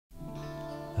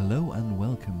Hello and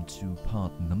welcome to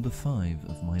part number 5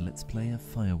 of my Let's Play of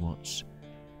Firewatch.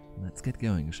 Let's get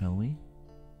going, shall we?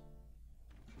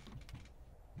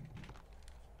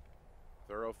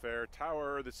 Thoroughfare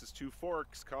Tower, this is Two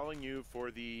Forks calling you for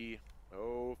the,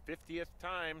 50th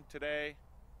time today.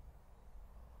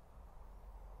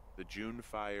 The June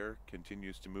fire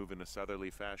continues to move in a southerly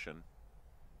fashion.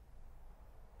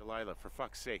 Delilah, for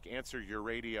fuck's sake, answer your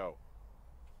radio.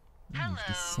 Hello, we've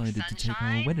decided sunshine. to take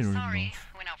our wedding ring Sorry,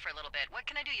 off. went out for a little bit. What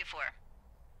can I do you for?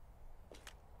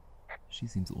 She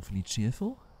seems awfully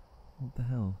cheerful. What the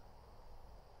hell?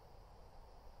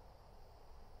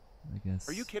 I guess...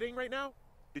 Are you kidding right now?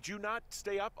 Did you not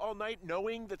stay up all night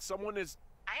knowing that someone is...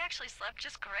 I actually slept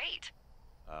just great.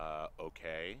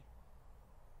 Okay.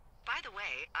 By the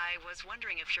way, I was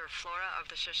wondering if your Flora of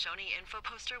the Shoshone info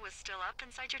poster was still up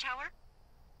inside your tower?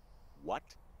 What?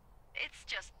 It's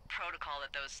just protocol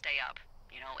that those stay up.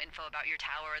 You know, info about your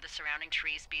tower, the surrounding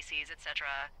tree species, etc.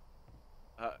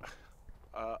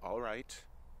 Alright.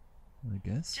 I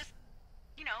guess. Just,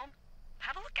 you know,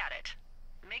 have a look at it.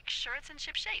 Make sure it's in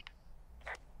ship shape.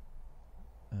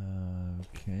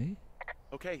 Okay.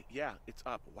 Okay, yeah, it's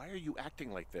up. Why are you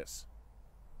acting like this?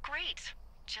 Great.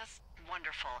 Just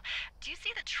wonderful. Do you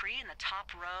see the tree in the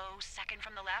top row, second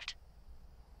from the left?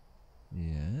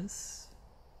 Yes.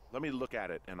 Let me look at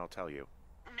it and I'll tell you.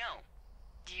 No.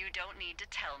 You don't need to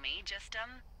tell me. Just,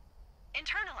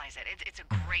 internalize it. It's a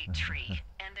great tree.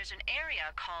 And there's an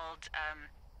area called,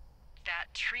 that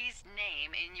tree's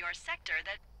name in your sector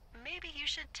that maybe you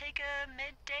should take a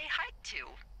midday hike to.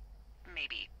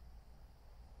 Maybe.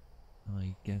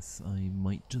 I guess I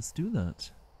might just do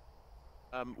that.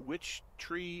 Which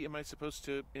tree am I supposed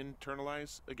to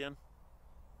internalize again?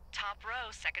 Top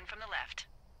row, second from the left.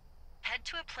 Head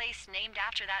to a place named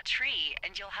after that tree,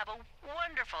 and you'll have a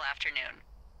wonderful afternoon.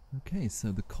 Okay,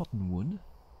 so the cottonwood.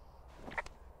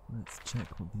 Let's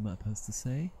check what the map has to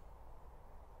say.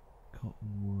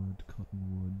 Cottonwood,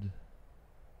 cottonwood.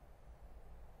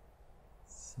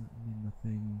 Certainly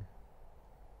nothing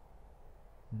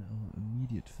in our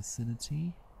immediate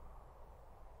vicinity.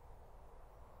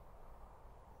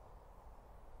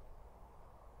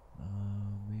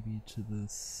 Maybe to the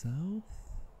south?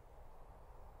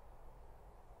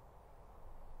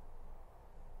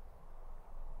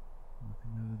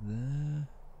 Nothing over there.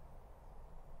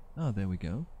 Ah, there we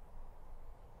go.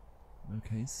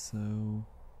 Okay, so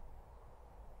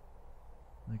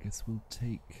I guess we'll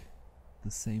take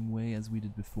the same way as we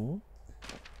did before.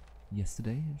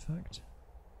 Yesterday, in fact.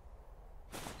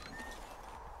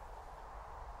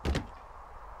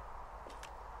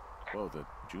 Whoa, the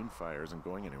June fire isn't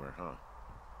going anywhere, huh?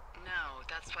 No,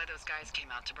 that's why those guys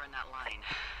came out to burn that line.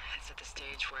 It's at the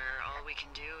stage where all we can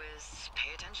do is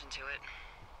pay attention to it.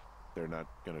 They're not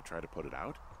gonna try to put it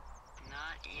out?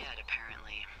 Not yet,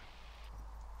 apparently.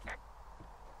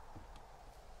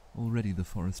 Already the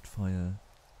forest fire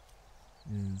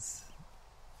is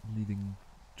leaving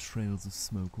trails of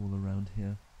smoke all around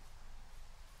here.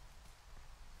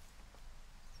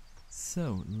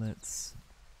 So, let's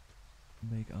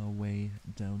make our way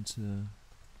down to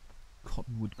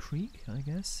Cottonwood Creek, I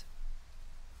guess.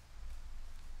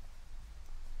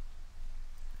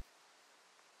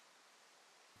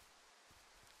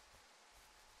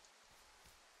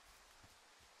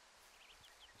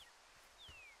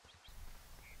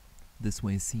 This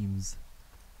way seems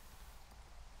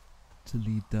to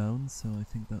lead down, so I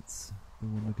think that's the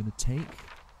one we're going to take.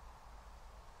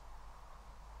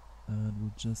 And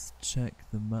we'll just check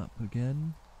the map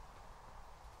again.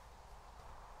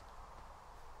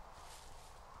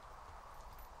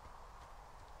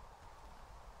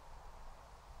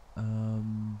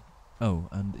 Oh,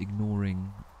 and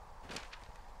ignoring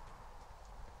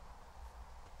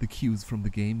the cues from the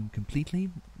game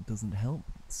completely doesn't help,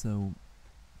 so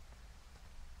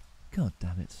god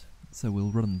damn it. So we'll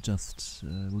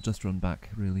just run back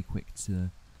really quick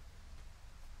to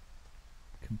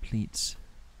complete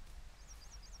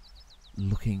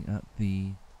looking at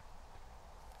the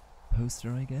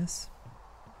poster, I guess.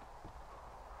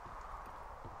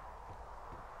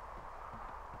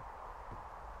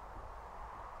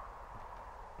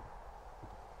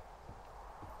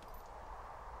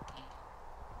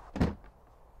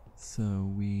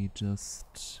 So we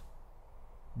just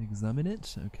examine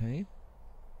it, okay.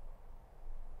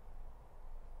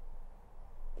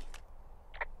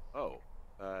 Oh,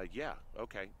 yeah,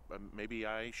 okay. Maybe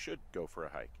I should go for a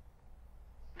hike.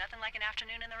 Nothing like an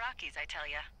afternoon in the Rockies, I tell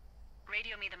ya.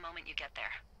 Radio me the moment you get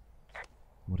there.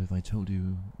 What if I told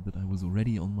you that I was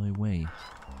already on my way?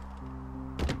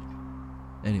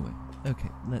 Anyway, okay,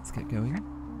 let's get going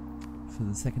for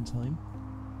the second time.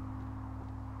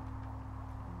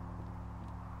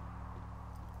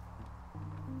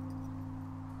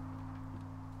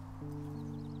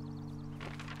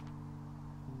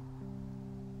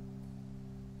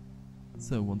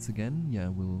 So once again, yeah,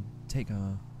 we'll take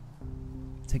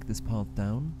this path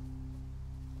down.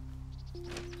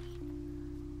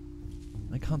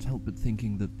 I can't help but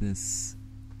thinking that this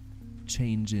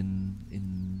change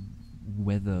in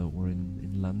weather or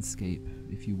in landscape,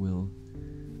 if you will,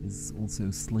 is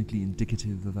also slightly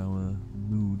indicative of our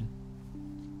mood.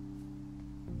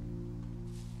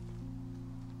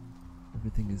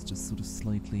 Everything is just sort of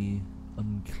slightly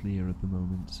unclear at the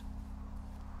moment.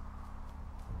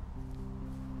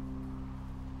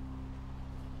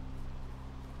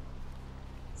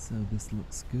 So this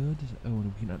looks good. Oh, and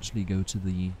we can actually go to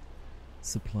the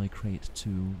supply crate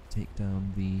to take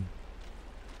down the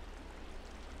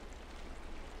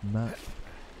map.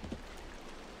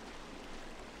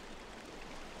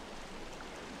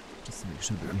 Just to make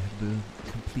sure that we have the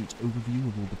complete overview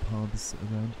of all the paths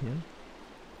around here.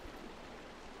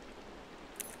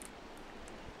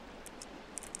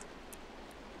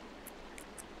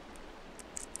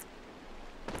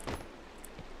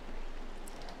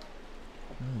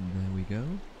 And there we go.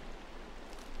 And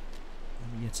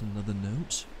yet another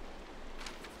note.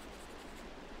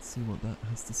 Let's see what that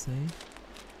has to say.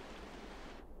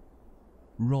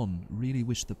 Ron, really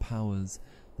wish the powers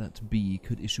that be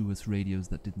could issue us radios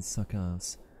that didn't suck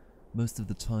ass. Most of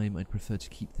the time I'd prefer to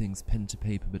keep things pen to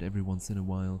paper, but every once in a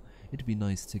while it'd be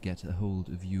nice to get a hold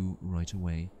of you right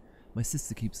away. My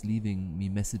sister keeps leaving me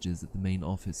messages at the main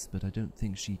office, but I don't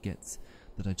think she gets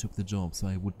that I took the job, so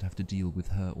I wouldn't have to deal with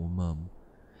her or Mum.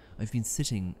 I've been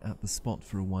sitting at the spot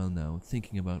for a while now,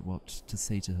 thinking about what to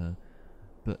say to her,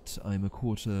 but I'm a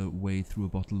quarter way through a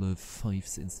bottle of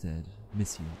Fifes instead.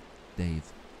 Miss you,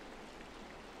 Dave.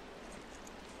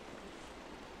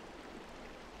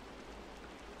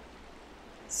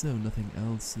 So, nothing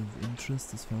else of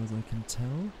interest as far as I can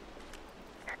tell.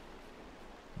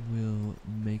 We'll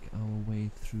make our way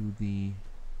through the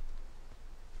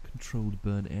controlled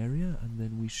burn area, and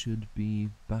then we should be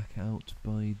back out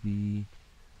by the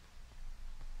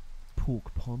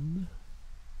pork pond.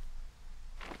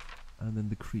 And then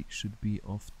the creek should be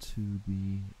off to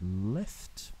the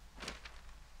left.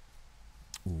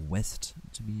 Or west,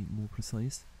 to be more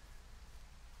precise.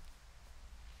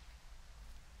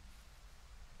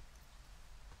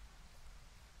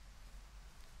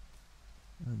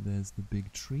 And there's the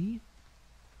big tree.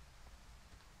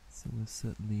 So we're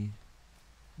certainly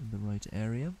in the right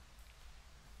area.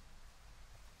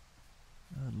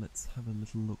 And let's have a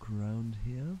little look around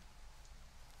here.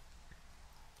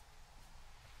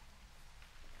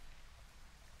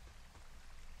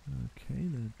 Okay,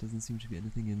 there doesn't seem to be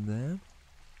anything in there.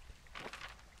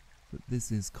 But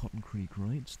this is Cotton Creek,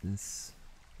 right? This,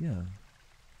 yeah.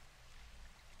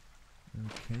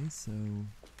 Okay, so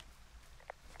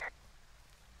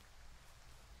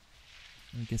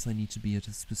I guess I need to be at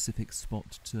a specific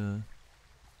spot to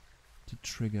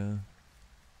trigger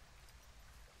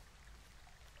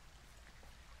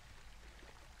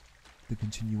the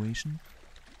continuation.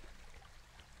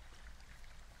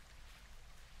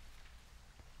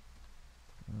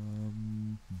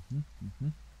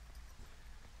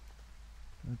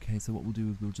 Okay, so what we'll do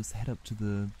is we'll just head up to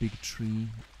the big tree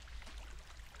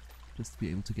just to be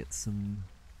able to get some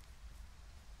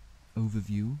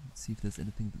overview, see if there's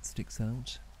anything that sticks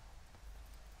out.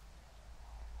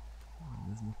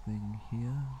 There's nothing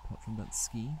here apart from that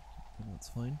ski, but that's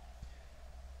fine.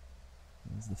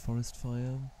 There's the forest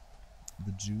fire,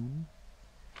 the dune.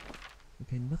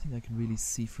 Okay, nothing I can really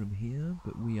see from here,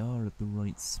 but we are at the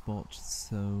right spot,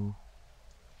 so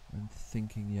I'm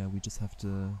thinking, yeah, we just have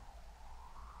to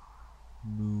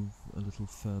move a little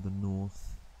further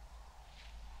north.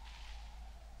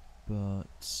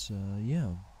 But, yeah,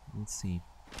 we'll see.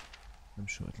 I'm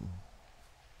sure it'll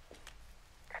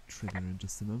trigger in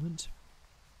just a moment.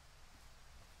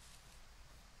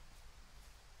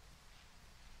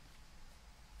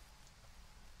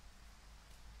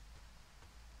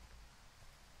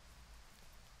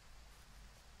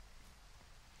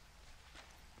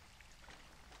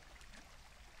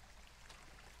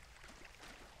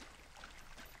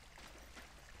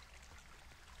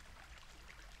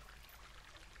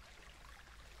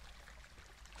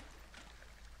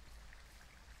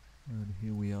 And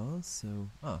here we are, so...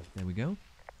 Ah, there we go.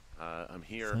 I'm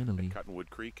here Finally. at Cottonwood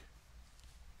Creek.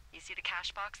 You see the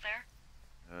cash box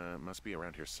there? Must be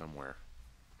around here somewhere.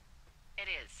 It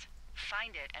is.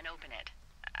 Find it and open it.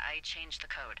 I changed the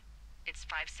code. It's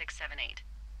 5678.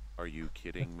 Are you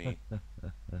kidding me?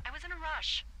 I was in a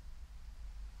rush.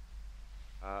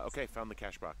 Okay, found the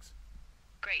cash box.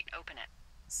 Great, open it.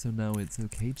 So now it's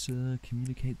okay to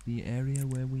communicate the area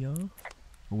where we are?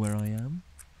 Or where I am?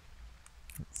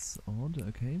 That's odd,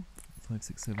 okay.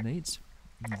 5678.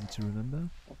 Easy to remember.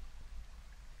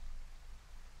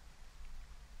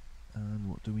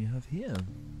 what do we have here?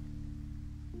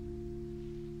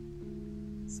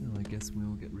 So I guess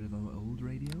we'll get rid of our old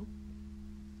radio.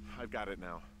 I've got it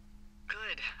now.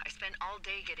 Good. I spent all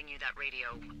day getting you that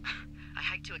radio. I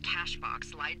hiked to a cash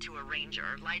box, lied to a ranger,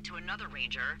 lied to another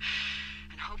ranger,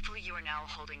 and hopefully you are now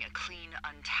holding a clean,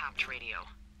 untapped radio.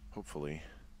 Hopefully.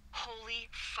 Holy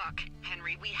fuck,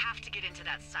 Henry, we have to get into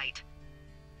that site.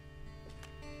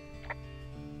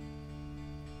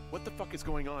 What the fuck is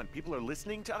going on? People are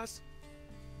listening to us?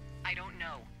 I don't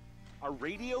know. Our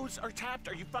radios are tapped?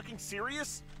 Are you fucking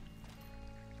serious?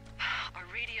 Our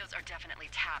radios are definitely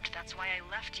tapped. That's why I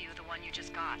left you the one you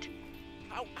just got.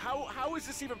 How is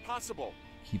this even possible?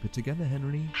 Keep it together,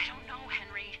 Henry. I don't know,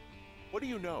 Henry. What do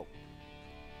you know?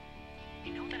 I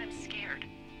know that I'm scared.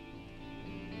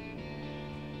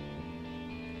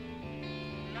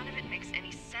 None of it makes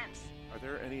any sense. Are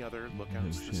there any other lookouts Oh,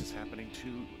 this shit. is happening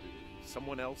to?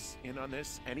 Someone else in on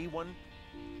this? Anyone?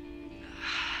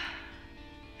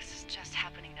 This is just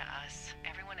happening to us.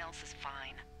 Everyone else is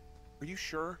fine. Are you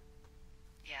sure?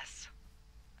 Yes.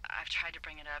 I've tried to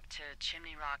bring it up to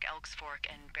Chimney Rock, Elks Fork,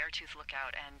 and Beartooth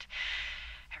Lookout, and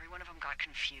every one of them got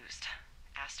confused.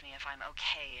 Asked me if I'm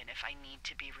okay and if I need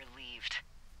to be relieved.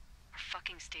 Our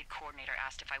fucking state coordinator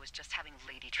asked if I was just having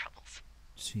lady troubles.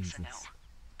 Jesus. So no,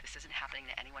 this isn't happening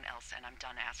to anyone else, and I'm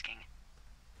done asking.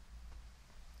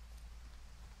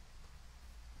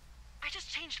 I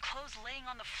just changed clothes laying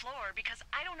on the floor because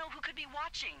I don't know who could be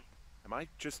watching. Am I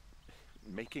just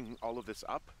making all of this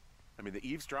up? I mean, the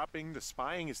eavesdropping, the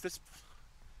spying, is this...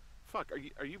 Fuck,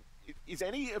 is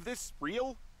any of this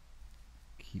real?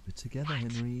 Keep it together,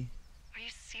 What? Henry. Are you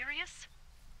serious?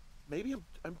 Maybe I'm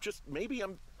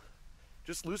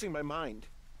just losing my mind.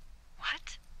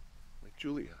 What? Like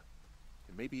Julia.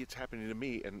 And maybe it's happening to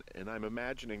me, and I'm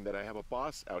imagining that I have a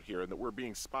boss out here and that we're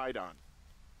being spied on.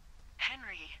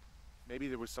 Henry. Maybe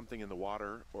there was something in the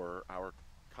water, or our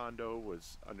condo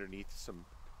was underneath some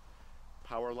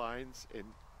power lines,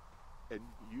 and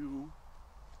you,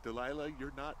 Delilah,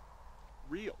 you're not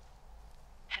real.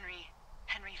 Henry,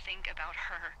 think about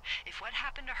her. If what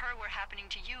happened to her were happening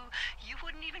to you, you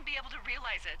wouldn't even be able to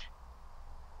realize it.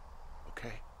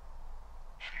 Okay.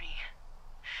 Henry,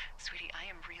 sweetie, I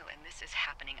am real and this is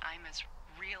happening. I'm as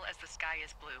real as the sky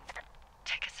is blue.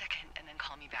 Take a second and then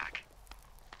call me back.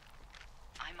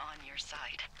 I'm on your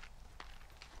side.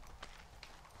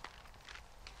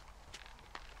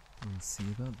 We'll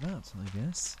see about that, I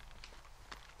guess.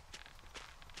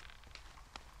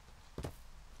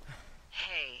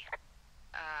 Hey,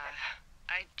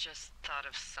 I just thought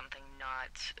of something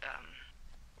not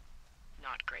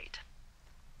great.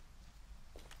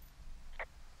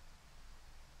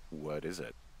 What is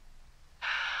it?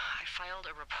 I filed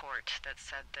a report that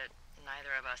said that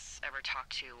neither of us ever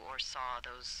talked to or saw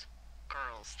those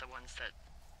girls, the ones that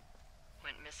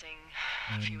went missing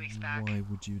a few weeks back. Why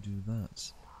would you do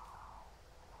that?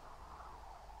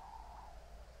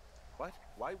 What?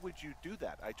 Why would you do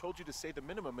that? I told you to say the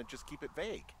minimum and just keep it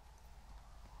vague.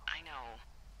 I know,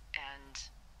 and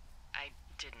I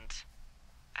didn't.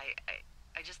 I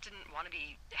just didn't want to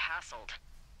be hassled.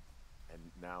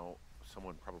 And now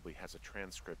someone probably has a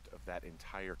transcript of that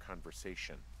entire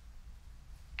conversation.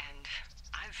 And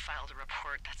I've filed a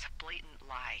report that's a blatant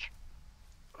lie.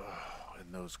 Oh,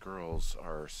 and those girls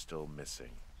are still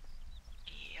missing.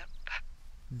 Yep.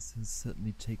 This has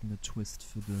certainly taken a twist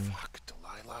for the Fuck,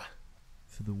 Delilah.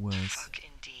 for the worse. Fuck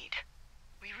indeed.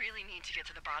 We really need to get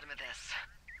to the bottom of this.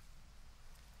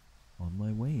 On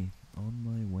my way. On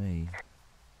my way.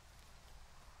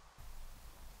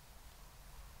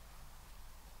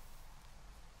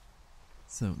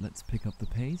 So, let's pick up the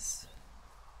pace.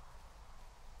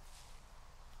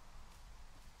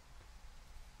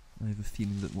 I have a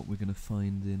feeling that what we're going to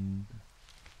find in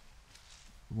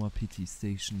Wapiti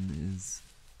Station is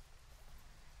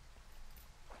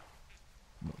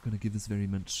not going to give us very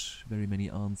many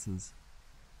answers.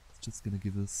 It's just going to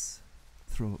give us,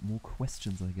 throw up more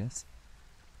questions, I guess.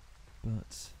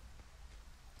 But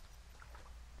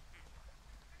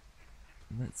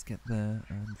let's get there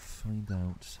and find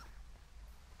out.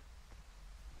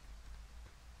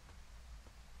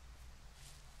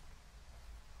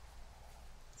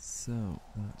 So,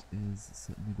 that is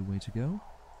certainly the way to go.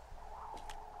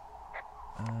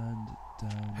 And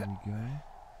down we go.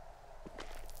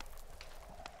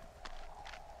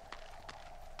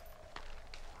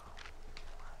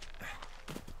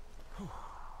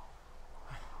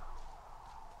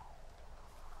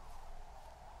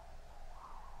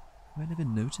 I never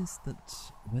noticed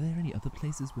that. Were there any other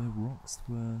places where rocks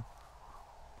were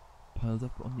piled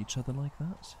up on each other like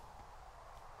that?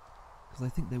 Because I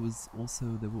think there were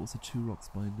also 2 rocks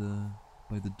by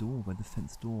by the door, by the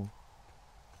fence door.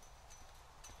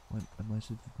 I might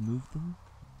have moved them.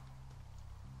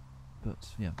 But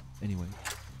yeah, anyway.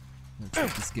 Let's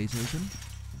get this gate open.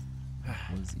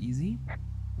 That was easy.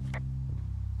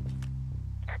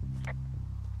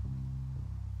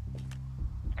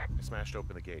 I smashed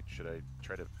open the gate. Should I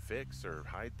try to fix or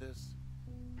hide this?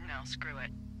 No, screw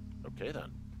it. Okay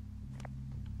then.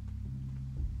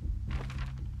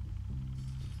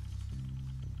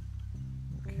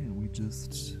 Okay, we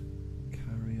just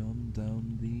carry on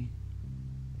down the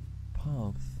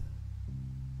path,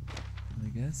 I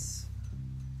guess.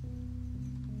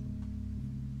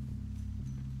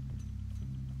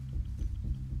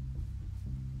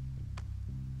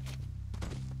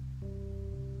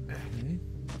 Okay.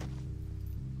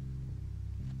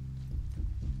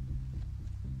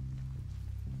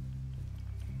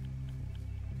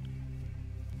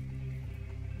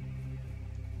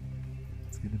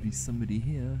 It's gonna be somebody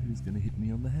here who's gonna hit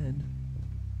me on the head.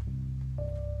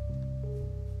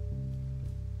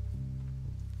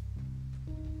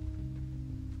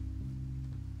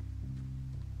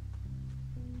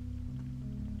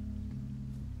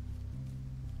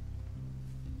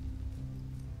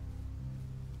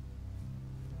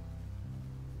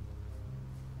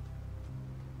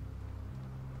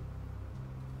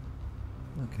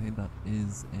 Okay, that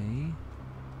is a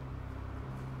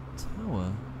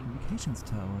tower, communications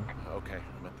tower. Okay,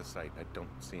 I'm at the site. I don't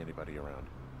see anybody around.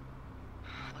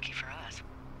 Lucky for us.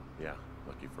 Yeah,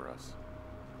 lucky for us.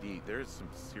 There's some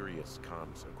serious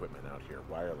comms equipment out here,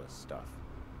 wireless stuff.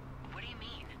 What do you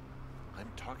mean? I'm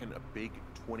talking a big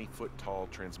 20-foot tall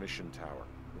transmission tower,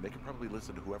 and they can probably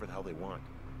listen to whoever the hell they want.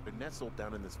 They're nestled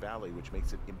down in this valley, which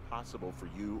makes it impossible for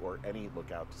you or any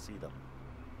lookout to see them.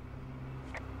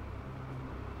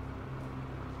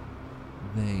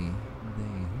 Who are they?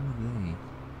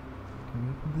 Can we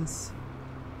open this?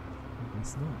 I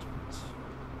guess not, but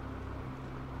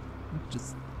we could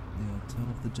just, turn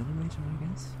off the generator, I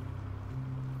guess.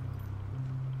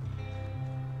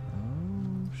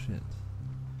 Oh, shit.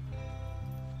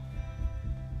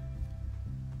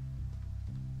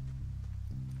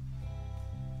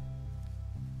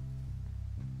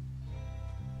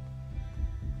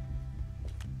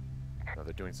 Now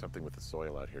they're doing something with the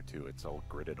soil out here too. It's all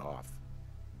gridded off.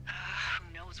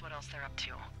 Who knows what else they're up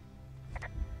to?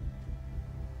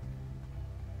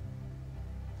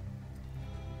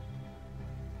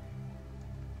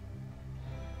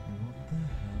 What the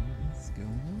hell is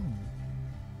going on?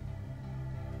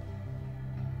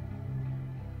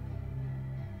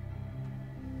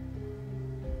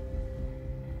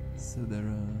 So there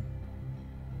are...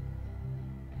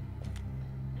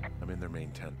 I'm in their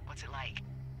main tent. What's it like?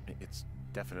 It's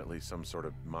definitely some sort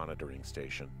of monitoring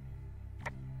station.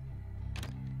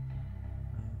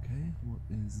 Okay, what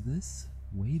is this?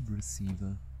 Wave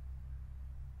receiver.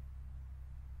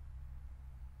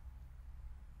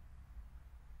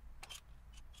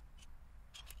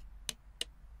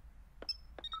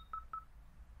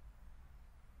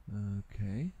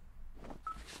 Okay.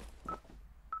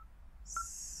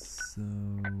 So...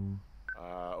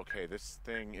 Okay, this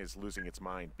thing is losing its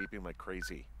mind, beeping like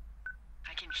crazy.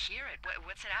 I can hear it.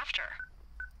 What's it after?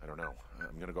 I don't know.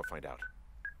 I'm gonna go find out.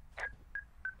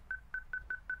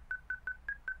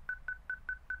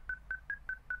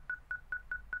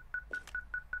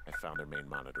 I found their main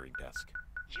monitoring desk.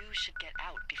 You should get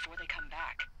out before they come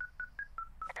back.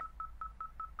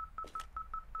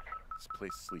 This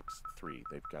place sleeps 3.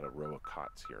 They've got a row of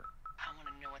cots here. I want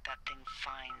to know what that thing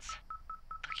finds.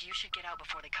 Look, you should get out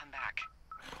before they come back.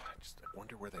 I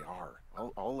wonder where they are.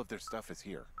 All of their stuff is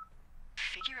here.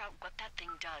 Figure out what that thing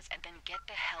does and then get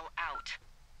the hell out.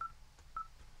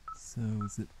 So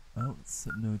is it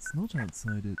outside? No, it's not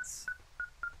outside, it's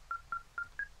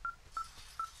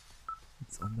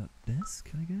on that desk,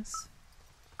 I guess?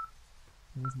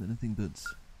 There wasn't anything that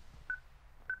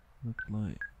looked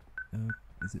like...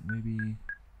 is it maybe...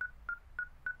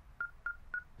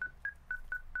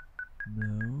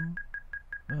 No?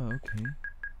 Oh, okay.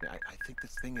 Yeah, I think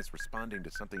this thing is responding to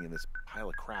something in this pile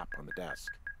of crap on the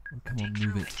desk. Well, come on, Dig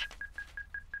move through it.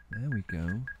 There we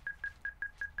go.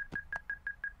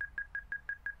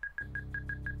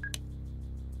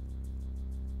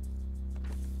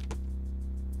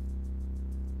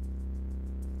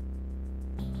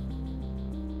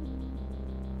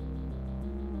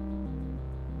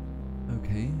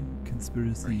 Okay,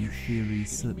 conspiracy theory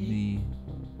certainly...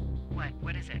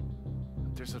 What is it?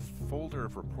 There's a folder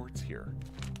of reports here.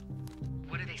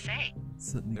 What do they say?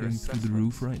 Certainly They're going through the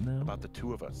roof right now. About the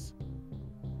 2 of us.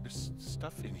 There's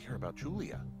stuff in here about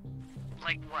Julia.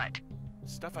 Like what?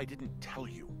 Stuff I didn't tell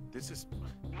you. This is...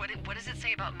 What does it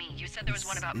say about me? You said there was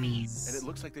one about me. And it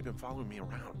looks like they've been following me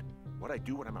around. What I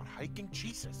do when I'm out hiking?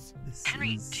 Jesus.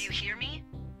 Henry, do you hear me?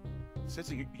 It says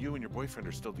that you and your boyfriend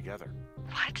are still together.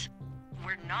 What?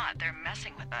 We're not. They're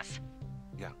messing with us.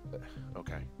 Yeah,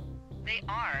 okay. They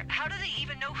are. How do they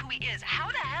even know who he is? How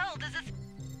the hell does this...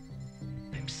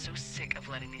 I'm so sick of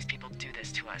letting these people do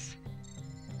this to us.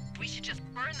 We should just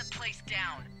burn the place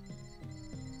down.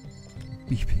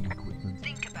 Beeping equipment.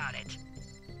 Think about it.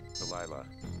 Delilah.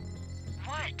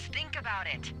 What? Think about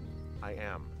it. I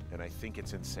am, and I think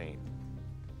it's insane.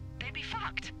 They'd be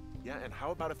fucked. Yeah, and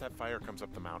how about if that fire comes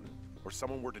up the mountain? Or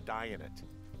someone were to die in it?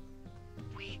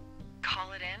 We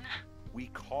call it in? We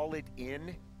call it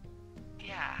in?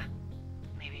 Yeah,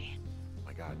 maybe.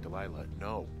 My God, Delilah,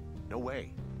 no. No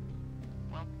way.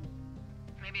 Well,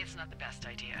 maybe it's not the best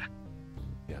idea.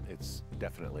 Yeah, it's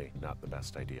definitely not the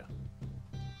best idea.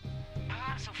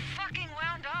 I'm so fucking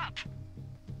wound up.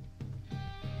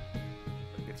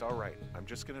 It's all right. I'm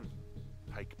just gonna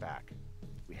hike back.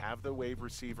 We have the wave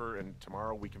receiver, and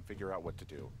tomorrow we can figure out what to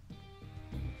do.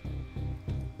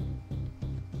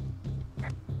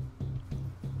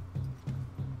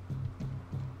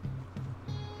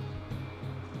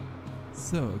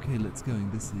 So, okay, let's go.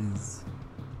 This is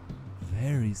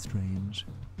very strange.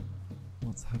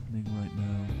 What's happening right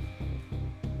now?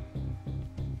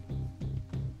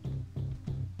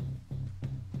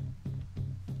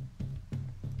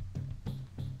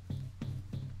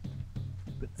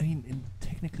 But I mean,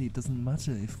 technically it doesn't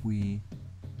matter if we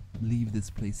leave this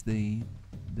place. They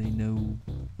know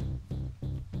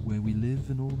where we live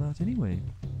and all that anyway.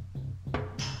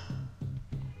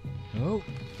 Oh!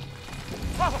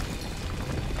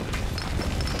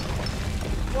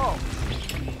 Whoa!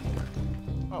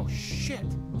 Oh, shit!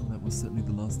 Well, that was certainly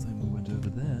the last time we went over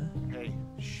there. Hey,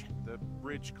 shit. The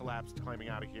bridge collapsed climbing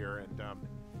out of here, and,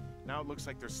 now it looks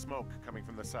like there's smoke coming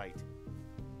from the site.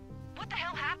 What the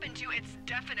hell happened to you? It's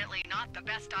definitely not the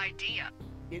best idea.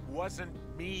 It wasn't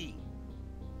me.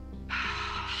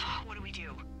 What do we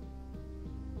do?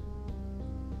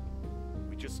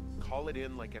 We just call it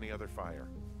in like any other fire.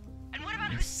 And what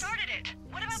about who started it?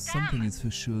 What about Something them? is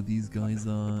for sure, these guys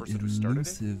are person who started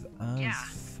it? elusive as Yeah.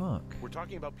 fuck. We're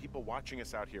talking about people watching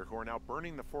us out here who are now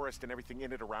burning the forest and everything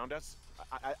in it around us.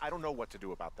 I don't know what to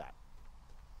do about that.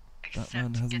 That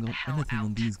man Except get hasn't the got hell anything out.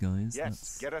 on these guys. Yes,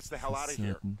 that's get us the hell for out of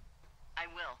here. certain. I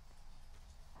will.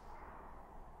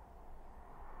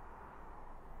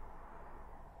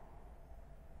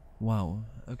 Wow,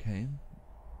 okay.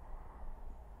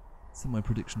 So my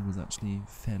prediction was actually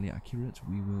fairly accurate.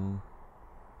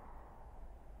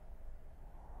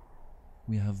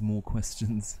 We have more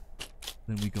questions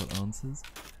than we got answers.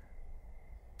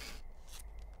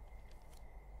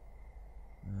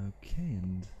 Okay,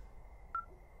 and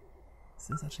is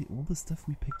this actually all the stuff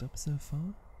we picked up so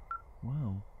far?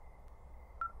 Wow.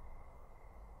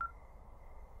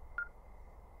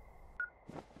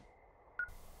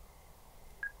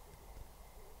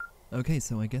 Okay,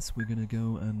 so I guess we're gonna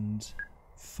go and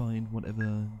find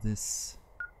whatever this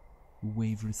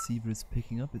wave receiver is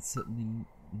picking up. It's certainly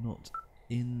not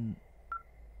in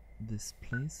this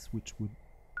place, which would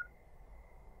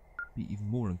be even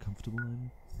more uncomfortable,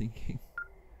 I'm thinking.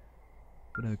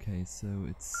 But okay, so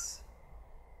it's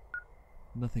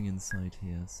nothing inside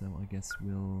here, so I guess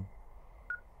we'll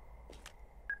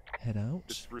head out.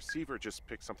 This receiver just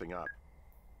picked something up.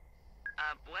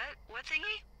 What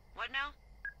thingy? What now?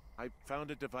 I found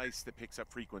a device that picks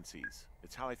up frequencies.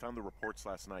 It's how I found the reports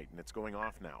last night, and it's going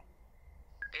off now.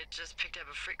 It just picked up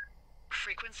a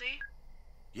frequency?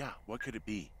 Yeah, what could it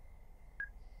be?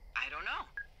 I don't know.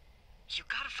 You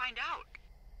gotta find out.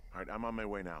 Alright, I'm on my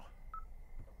way now.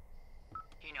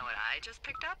 You know what I just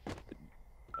picked up?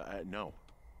 No.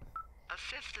 A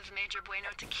fifth of Major Bueno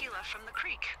tequila from the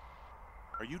creek.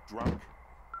 Are you drunk?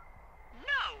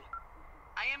 No!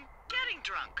 I am getting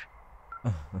drunk.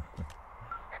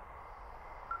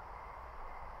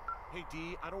 Hey,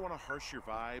 Dee, I don't want to harsh your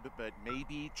vibe, but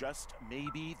maybe, just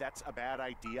maybe, that's a bad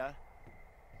idea.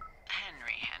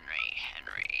 Henry.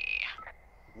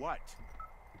 What?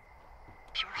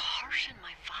 You're harshing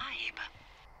my vibe.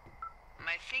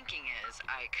 My thinking is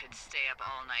I could stay up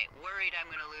all night worried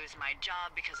I'm gonna lose my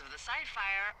job because of the side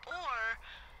fire, or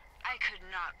I could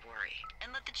not worry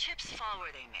and let the chips fall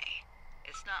where they may.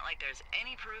 It's not like there's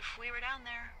any proof we were down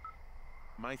there.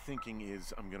 My thinking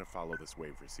is I'm gonna follow this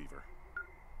wave receiver.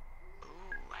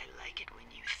 Ooh, I like it when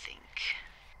you think.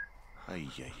 Ay.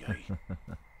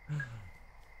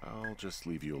 I'll just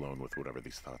leave you alone with whatever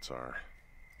these thoughts are.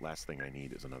 Last thing I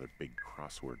need is another big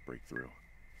crossword breakthrough.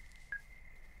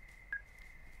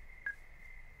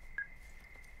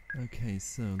 Okay,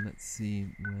 so let's see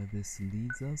where this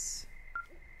leads us.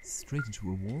 Straight into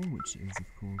a wall, which is of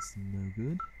course no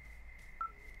good.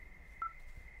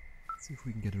 Let's see if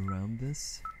we can get around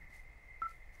this.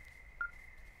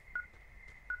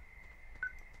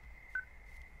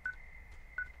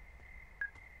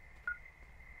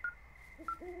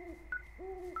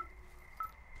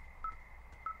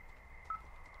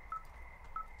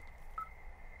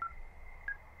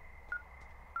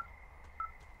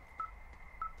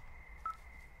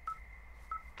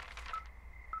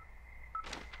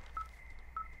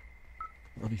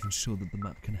 Not even sure that the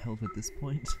map can help at this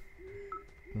point,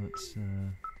 but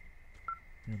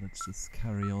yeah, let's just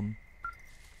carry on.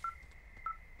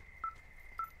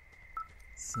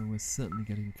 So we're certainly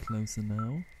getting closer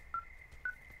now.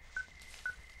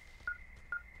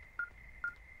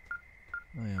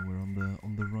 Oh yeah, we're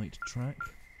on the right track.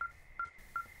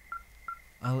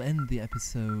 I'll end the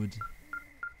episode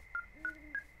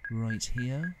right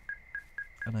here,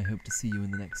 and I hope to see you in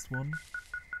the next one.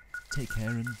 Take care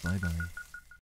and bye bye.